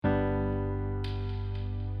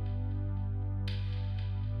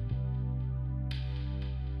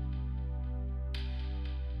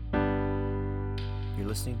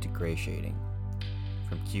listening to Gray Shading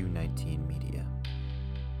from Q19 Media.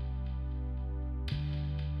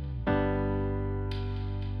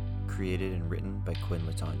 Created and written by Quinn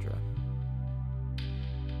Latondra.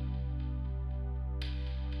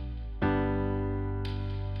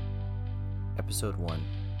 Episode 1,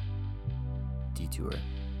 Detour.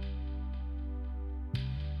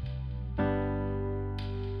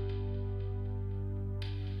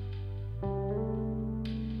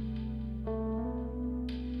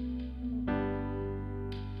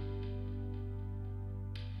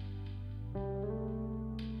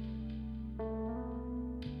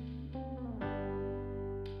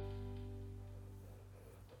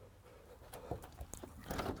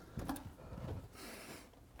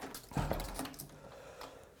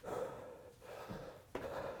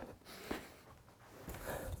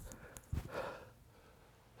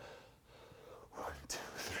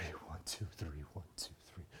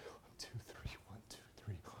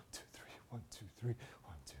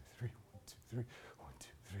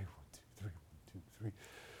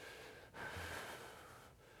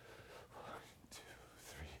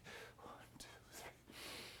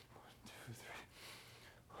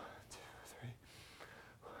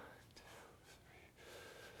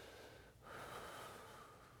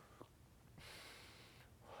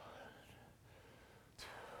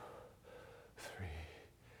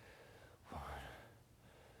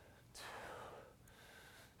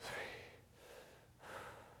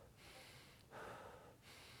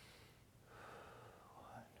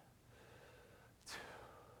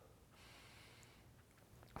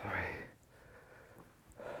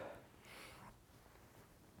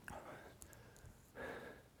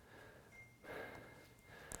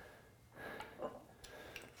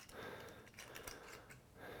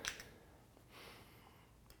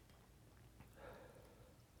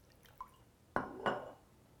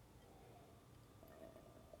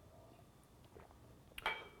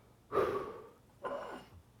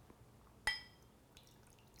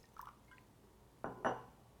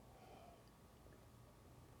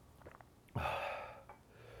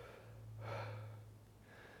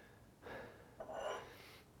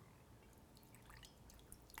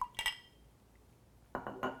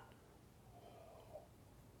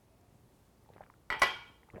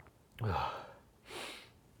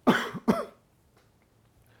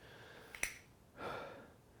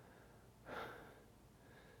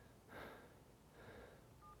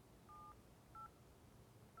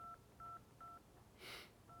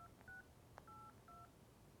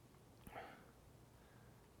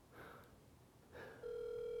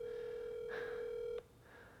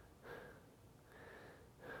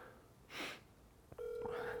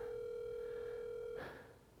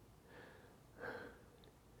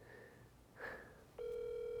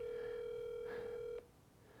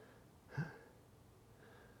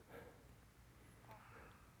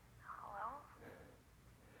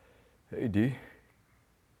 Hey, Dee.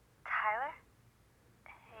 Tyler?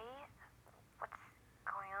 Hey, what's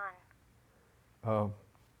going on?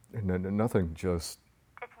 Nothing, just...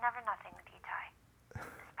 It's never nothing with you, Ty.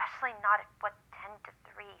 Especially not at, 10 to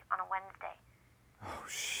 3 on a Wednesday. Oh,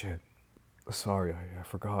 shit. Sorry, I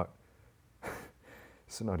forgot.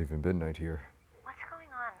 It's not even midnight here. What's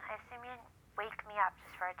going on? I assume you didn't wake me up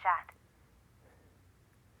just for a chat.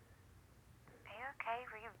 Are you okay?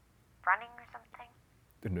 Were you running or something?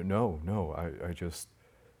 No, I just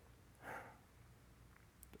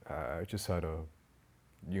had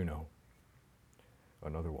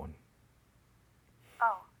another one.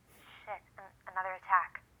 Oh, shit. Another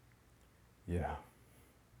attack. Yeah.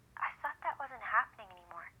 I thought that wasn't happening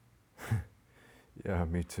anymore. Yeah,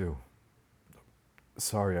 me too.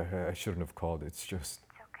 Sorry, I shouldn't have called. It's just...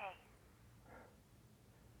 It's okay.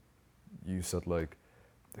 You said,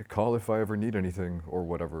 call if I ever need anything or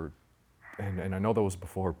whatever. And I know that was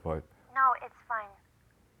before, but... No, it's fine.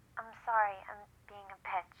 I'm sorry. I'm being a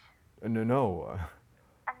bitch. No.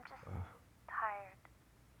 I'm just tired.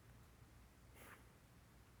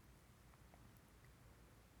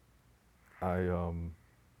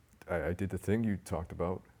 I did the thing you talked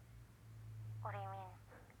about. What do you mean?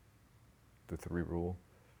 The 3 rule.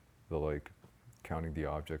 The, counting the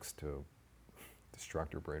objects to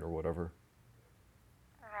distract your brain or whatever.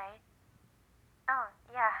 Right. Oh,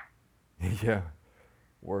 yeah. Yeah,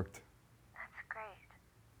 worked. That's great.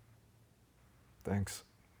 Thanks.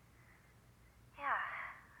 Yeah,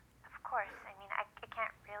 of course. I mean, I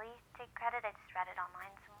can't really take credit. I just read it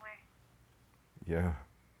online somewhere. Yeah,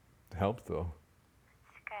 it helped though.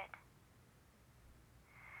 It's good.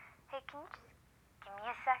 Hey, can you just give me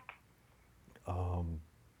a sec?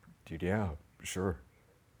 Dude, yeah, sure.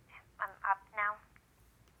 I'm up now.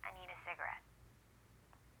 I need a cigarette.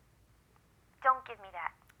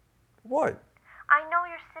 What? I know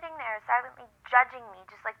you're sitting there silently judging me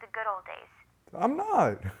just like the good old days. I'm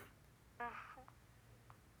not.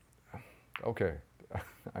 Okay,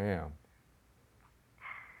 I am.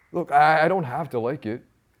 Look, I don't have to like it.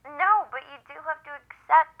 No, but you do have to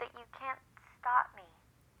accept that you can't stop me.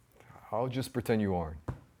 I'll just pretend you aren't.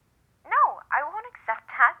 No, I won't accept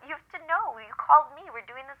that. You have to know. You called me. We're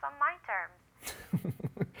doing this on my terms.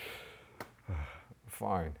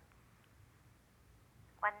 Fine.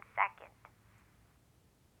 1 second.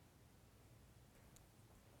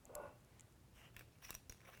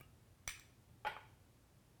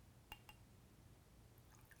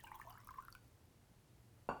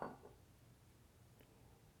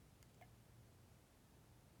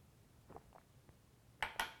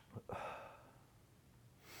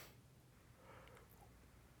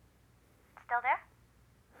 Still there?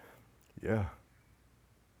 Yeah,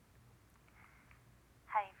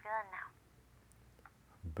 How you feeling now?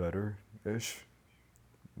 better-ish.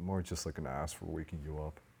 More just like an ass for waking you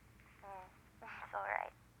up. It's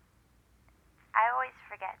alright. I always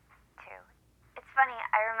forget, too. It's funny,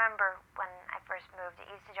 I remember when I first moved,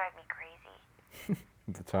 it used to drive me crazy.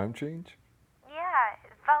 The time change? Yeah,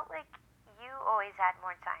 it felt like you always had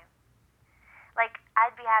more time. Like,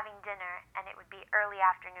 I'd be having dinner, and it would be early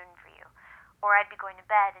afternoon for you. Or I'd be going to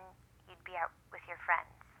bed, and you'd be out with your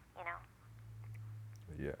friends, you know?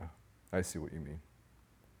 Yeah, I see what you mean.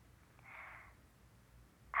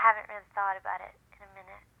 I haven't really thought about it in a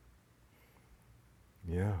minute.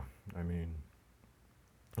 Yeah, I mean,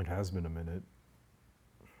 it has been a minute.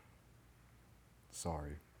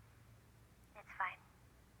 Sorry. It's fine.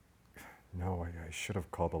 No, I should have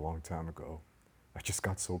called a long time ago. I just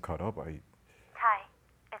got so caught up. Ty,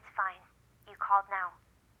 it's fine. You called now.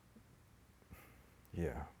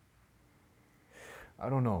 Yeah. I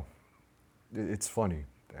don't know. It's funny.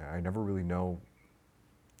 I never really know,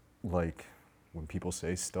 like, when people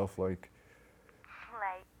say stuff like,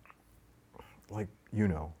 you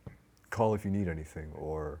know, call if you need anything,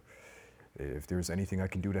 or if there's anything I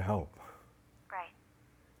can do to help. Right.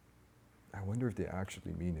 I wonder if they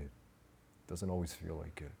actually mean it. Doesn't always feel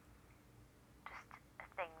like it. Just a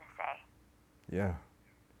thing to say. Yeah.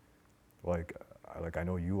 Like I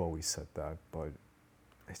know you always said that, but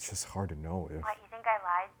it's just hard to know if. What, you think I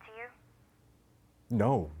lied to you?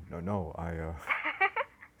 No. I'm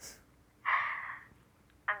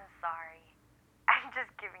sorry. I'm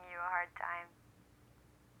just giving you a hard time.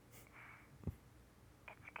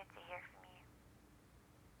 It's good to hear from you.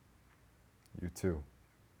 You too.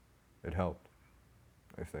 It helped,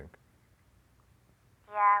 I think.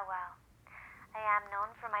 Yeah, well, I am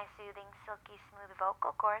known for my soothing, silky, smooth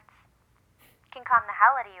vocal cords. Can calm the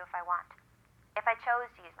hell out of you if I want. If I chose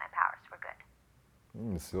to use my powers for good.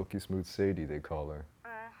 Silky smooth Sadie, they call her.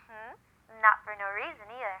 Not for no reason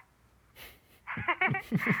either.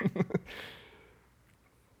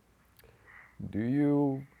 Do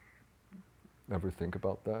you ever think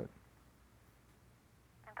about that?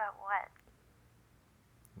 About what?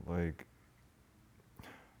 Like,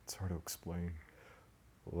 it's hard to explain.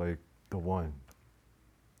 Like, the one,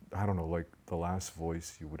 I don't know, like the last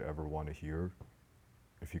voice you would ever want to hear,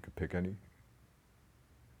 if you could pick any.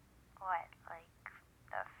 What, like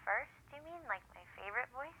the first, you mean? Like my favorite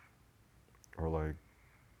voice? Or like,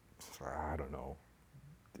 I don't know,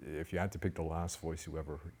 if you had to pick the last voice you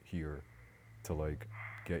ever hear to like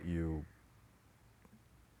get you,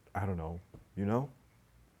 I don't know, you know?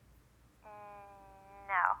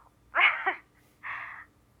 No.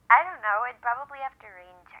 I don't know. I'd probably have to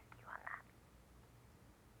rain check you on that.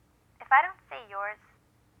 If I don't say yours,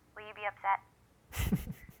 will you be upset?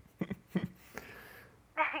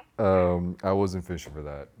 I wasn't fishing for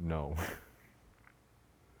that, no.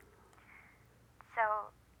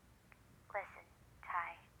 So, listen,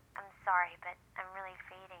 Ty, I'm sorry, but I'm really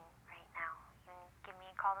fading right now. You can give me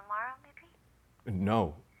a call tomorrow, maybe?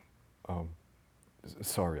 No.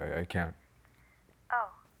 Sorry, I can't.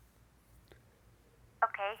 Oh.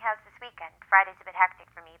 Okay, how's this weekend? Friday's a bit hectic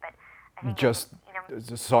for me, but I think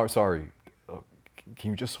Sorry.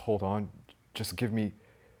 Can you just hold on? Just give me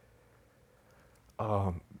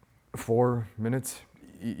 4 minutes,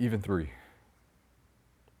 even 3. Okay.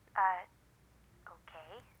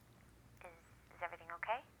 Is everything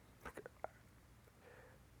okay?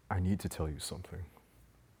 I need to tell you something.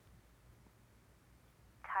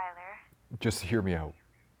 Tyler. Just hear me out,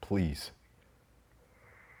 please.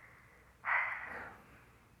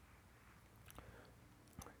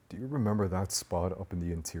 Do you remember that spot up in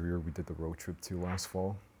the interior we did the road trip to last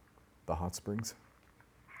fall? The hot springs?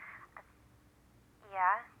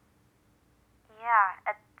 Yeah? Yeah,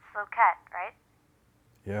 at Sloquet, right?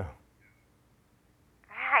 Yeah.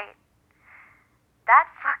 Right.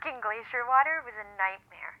 glacier water was a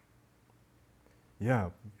nightmare. Yeah,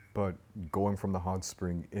 but going from the hot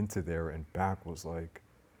spring into there and back was like,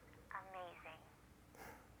 Amazing.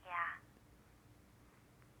 Yeah.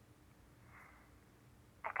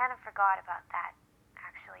 I kind of forgot about that,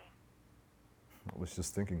 actually. I was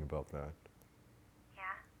just thinking about that.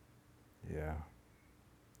 Yeah? Yeah.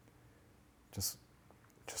 Just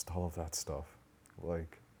all of that stuff.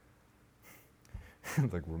 Like,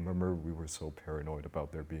 like remember we were so paranoid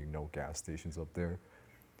about there being no gas stations up there,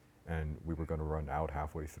 and we were gonna run out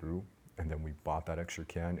halfway through, and then we bought that extra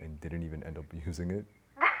can and didn't even end up using it.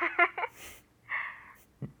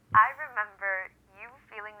 I remember you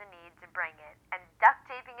feeling the need to bring it and duct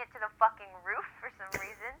taping it to the fucking roof for some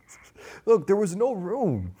reason. Look, there was no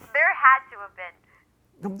room. There had to have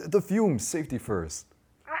been. The fumes, safety first.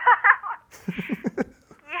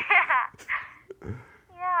 Yeah.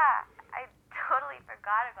 Yeah. I totally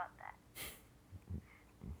forgot about that.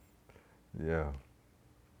 Yeah.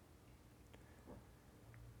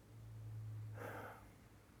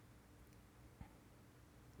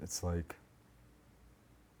 It's like,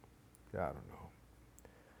 yeah, I don't know.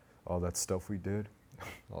 All that stuff we did,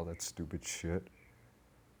 all that stupid shit,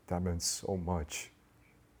 that meant so much.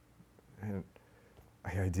 And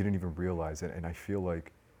I didn't even realize it, and I feel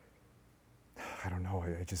like, I don't know,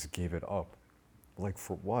 I just gave it up. Like,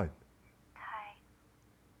 for what? Ty,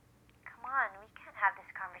 come on, we can't have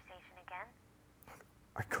this conversation again.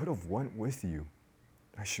 I could have went with you.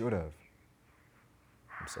 I should have.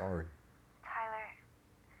 I'm sorry. Tyler,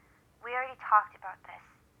 we already talked about this.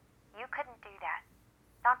 You couldn't do that.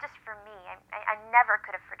 Not just for me. I never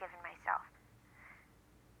could have forgiven myself.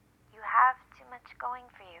 You have too much going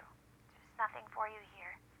for you. There's nothing for you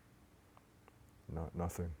here.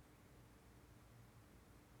 Nothing.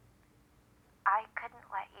 I couldn't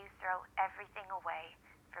let you throw everything away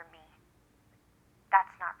for me.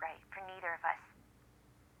 That's not right for neither of us.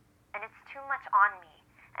 And it's too much on me.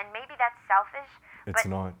 And maybe that's selfish, It's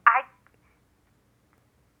but not. I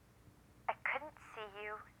couldn't see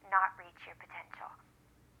you not reach your potential.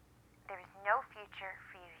 There is no future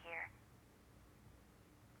for you here.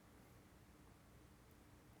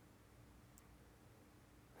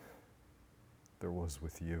 There was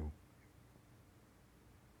with you.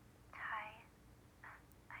 Ty,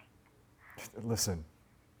 Listen.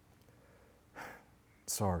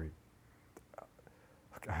 Sorry.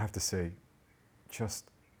 I have to say,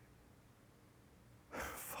 just...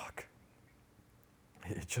 Fuck.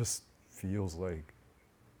 It just feels like...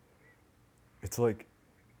 It's like,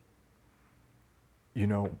 you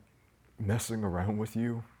know, messing around with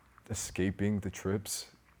you, escaping the trips,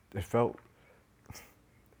 it felt...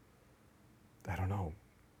 I don't know.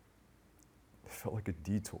 It felt like a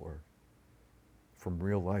detour from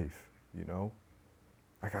real life, you know?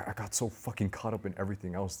 I got so fucking caught up in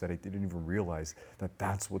everything else that I didn't even realize that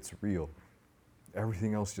that's what's real.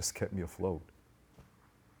 Everything else just kept me afloat.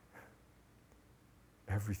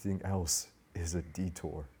 Everything else is a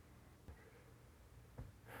detour.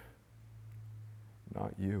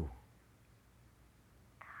 Not you.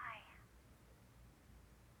 Ty.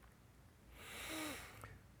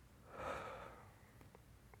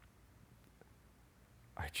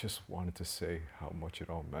 I just wanted to say how much it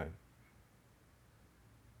all meant.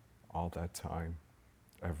 All that time,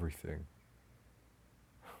 everything.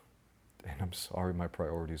 And I'm sorry my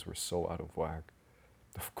priorities were so out of whack.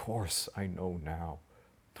 Of course, I know now.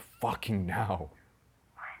 Fucking now.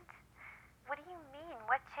 What? What do you mean?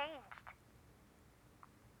 What changed?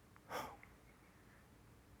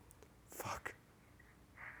 Fuck.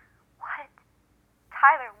 What?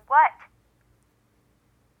 Tyler, what?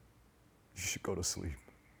 You should go to sleep.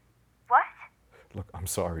 What? Look, I'm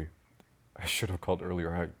sorry. I should have called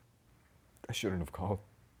earlier. I shouldn't have called.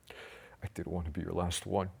 I didn't want to be your last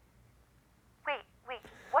one. Wait,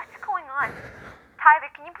 what's going on? Tyler,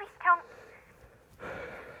 can you please tell me?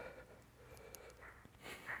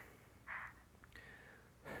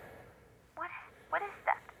 What is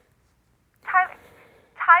that? Tyler,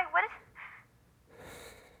 what is...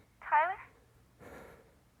 Tyler?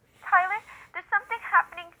 Tyler, there's something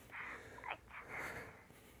happening.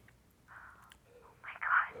 Oh my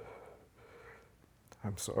God.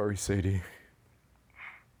 I'm sorry, Sadie.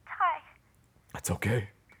 Ty. It's okay.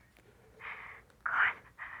 God.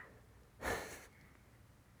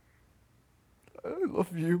 I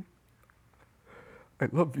love you. I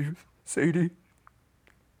love you, Sadie.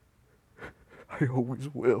 I always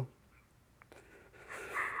will.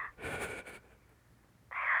 I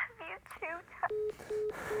love you too, Ty.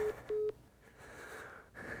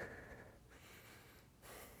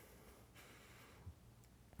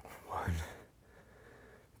 1,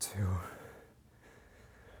 2,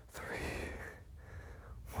 3.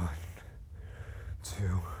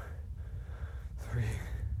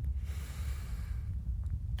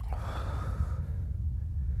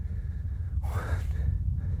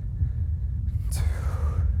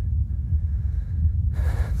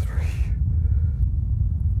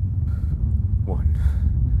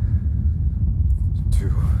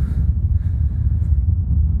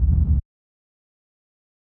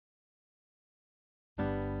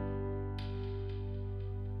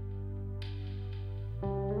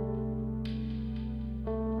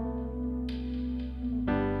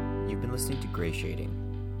 been listening to Gray Shading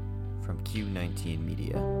from Q19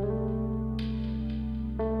 Media,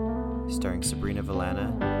 starring Sabrina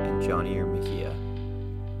Villana and Johnny Mejia.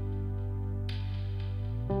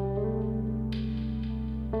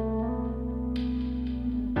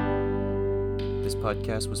 This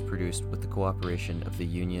podcast was produced with the cooperation of the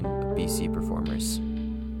Union of BC Performers.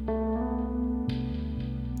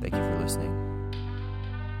 Thank you for listening.